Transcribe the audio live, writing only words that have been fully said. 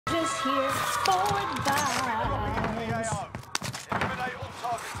here for vibes. Eliminate all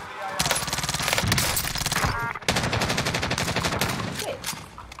targets in the AO. Wait.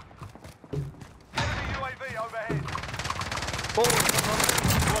 Enemy UAV overhead. Oh,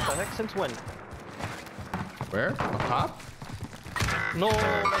 what the heck? Since when? Where? Up top? No,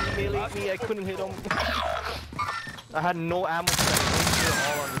 man, he melee me. I couldn't hit him. I had no ammo. I wasted it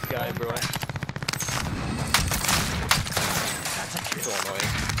all on this guy, bro. That's so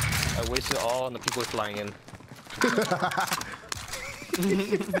annoying. I wasted it all on the people flying in.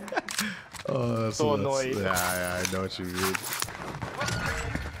 Oh, that's so annoying. Yeah, I know what you mean. Get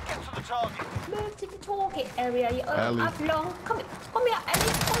to the target. Move to the target area. You Ellie. up long. Come here,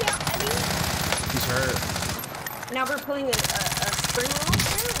 Ellie. Come here, Ellie. He's hurt. Now we're pulling a spring roll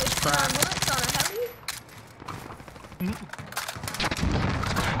here with bullets on a heli.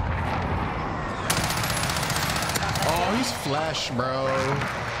 Oh, he's flesh, bro.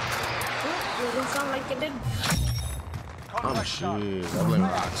 Doesn't sound like it did. Oh shit. I blame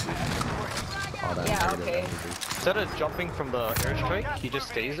Roxy. Oh, that Yeah, okay. Instead of jumping from the airstrike, he just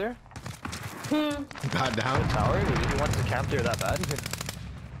stays there. Got down. Tower? He wants to camp there that bad.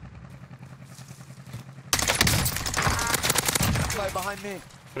 Play behind me.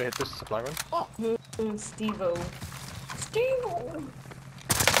 Gonna hit this supply run. Oh, Steve-O. Steve-O.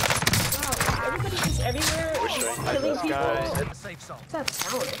 Wow, everybody's just everywhere. Killing people. What's that sound?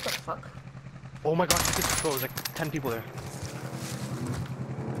 What the fuck? Oh my gosh, there's like 10 people there.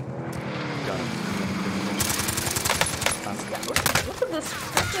 Got him. Look at this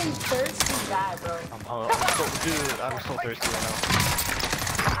freaking thirsty guy, bro. Dude, I'm so thirsty right now.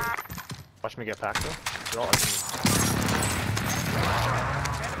 Watch me get packed though. They're all underneath.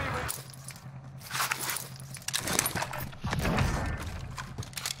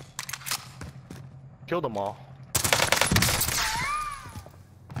 Killed them all.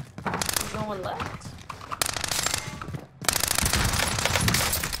 There's no one left.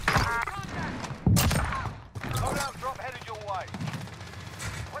 Loadout drop headed your way.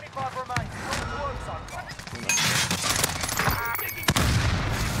 25 remain. Work so far.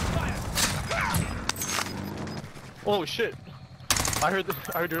 Oh shit! I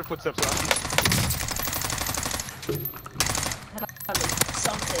heard your footsteps around.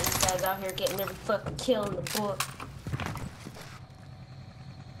 Something. You guys out here getting every fucking kill in the book.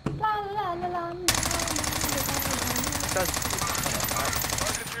 La la la la la.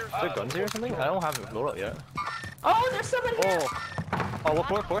 Is there guns here or something? I don't have it loaded up yet. Oh, there's someone here. Oh, what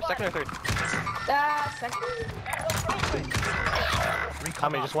floor? Second or third? Second. How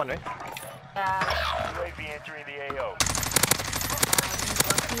many? Just one, right? UAV entering the AO.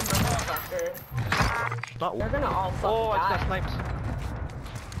 Not They're gonna all fucking Oh, I just got die. sniped.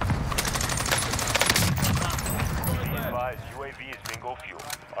 Advised, UAV is bingo fuel.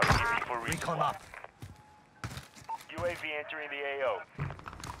 RTB for recon up. UAV entering the AO.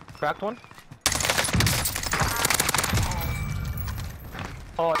 Cracked one.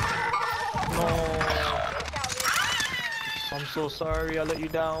 Oh no! I'm so sorry. I let you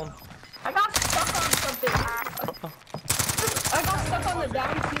down. I got stuck on something. I got stuck on the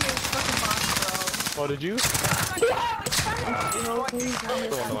down team fucking box, bro. Oh, did you? Yeah, it's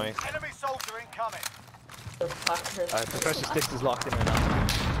fine. So annoying. Enemy soldier incoming. Alright, ProfessorStix is locked in right now.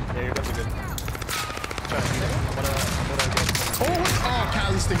 Yeah, you're gonna be good. I'm gonna get some. Oh,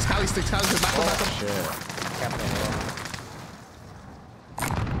 Cali sticks. Back up. Shit. Camping well.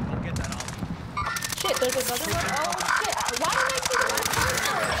 Shit, there's another one. Oh shit! Why did I see that?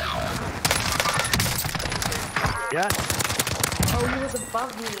 Yeah. Oh, he was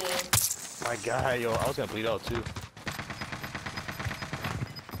above me. My guy, yo, I was gonna bleed out too. You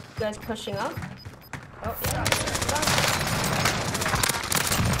guys pushing up? Oh yeah.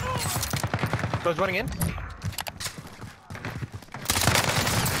 Goes running in.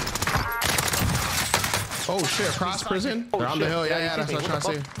 Oh shit, across prison. They're on the hill. Yeah, that's what I'm trying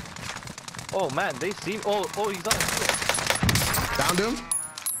to say. Oh man, they see. Oh, he's on. Downed him.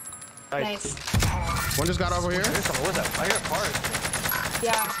 Nice. One just got over here. Here's someone. What is that? I hear a card.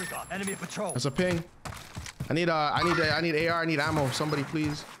 Yeah. Enemy patrol. That's a ping. I need AR. I need ammo. Somebody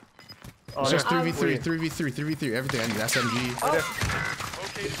please. Oh, It's just there. 3v3. Everything. I need SMG. Oh.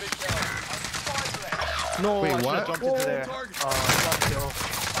 No, Wait, I what? jumped into there.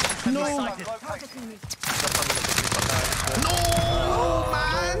 No. No,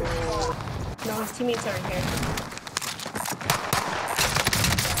 man. No, his teammates are in here.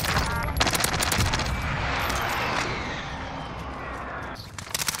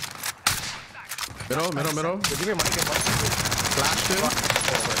 Middle. Give me money. Flashed him.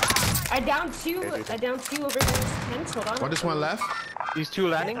 I downed two over here. Hold on. What? This one left. These two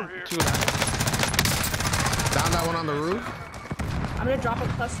landing. Down that one on the roof. I'm gonna drop a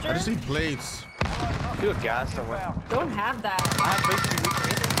cluster. I just see plates. Do a gas somewhere. Don't have that. I have plates to reach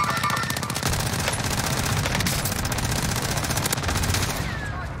me.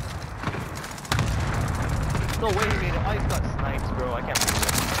 No way he made it. Oh, he's got snipes, bro. I can't believe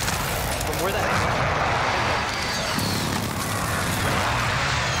it. From where that is.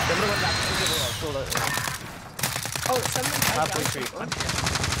 Oh, someone I have plate 3.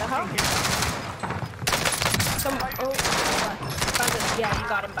 The hell? Oh, yeah, you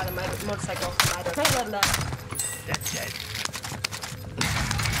got him by the motorcycle. Hey, Linda.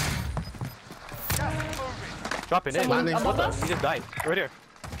 Dropping in. Someone above us? He just died. Right here.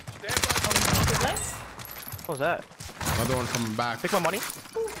 What was that? Another one coming back. Take my money.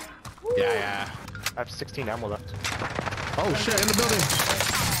 Yeah. I have 16 ammo left. Oh shit, in the building.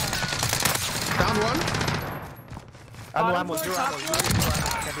 Down one. Ammo, 0 ammo. I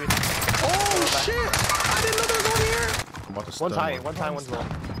can't do it. Oh shit! I didn't know there was one here. I'm about to stun One's high, one's low.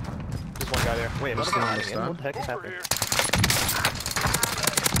 Just one guy there. Wait, another guy hiding in? What the heck is happening?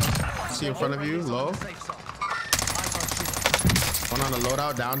 See in front of you, low. One on the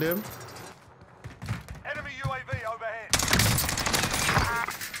loadout, downed him. Enemy UAV overhead.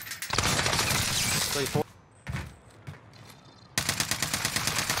 Wait, 4.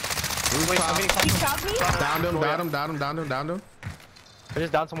 Roof Wait, top. He shot me? Downed him. I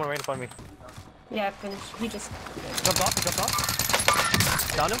just downed someone right in front of me. Yeah, I finished. He just... Jumped off.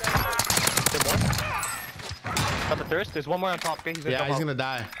 Down him. There's more. Got the thirst. There's one more on top. Okay, he's gonna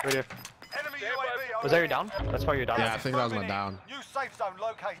die. Right here. Enemy UAV Was that your down? That's probably your down. Yeah, I think that was my down. New safe zone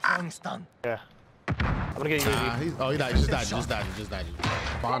located. Yeah. I'm gonna get you. He died. He just died.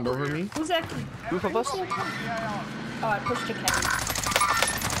 Bond over me. Who's that? Roof of us. Oh, I pushed a cannon.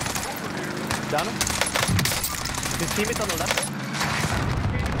 Down him. His teammates on the left.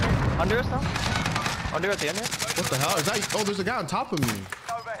 Under us now. Under at the end here. What the hell? Is that? Oh, there's a guy on top of me.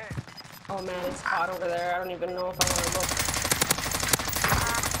 Overhead. Oh man, it's hot over there. I don't even know if I want to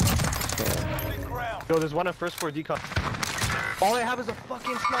look. Ground. Yo, there's one at first floor decon. All I have is a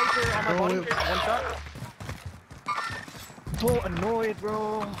fucking sniper on my body. One shot. So annoyed,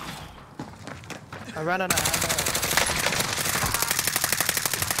 bro. I ran out of ammo.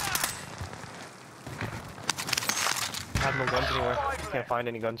 I have no guns anywhere. Can't find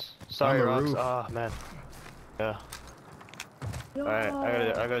any guns. Sorry, On the Rox. roof. Ah, man. Yeah. Alright,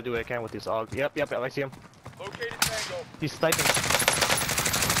 I gotta do what I can with this AUG. Yep, I see him. Located Tango. He's sniping.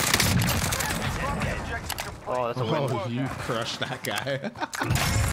 Oh, that's a win. Oh, you crushed that guy.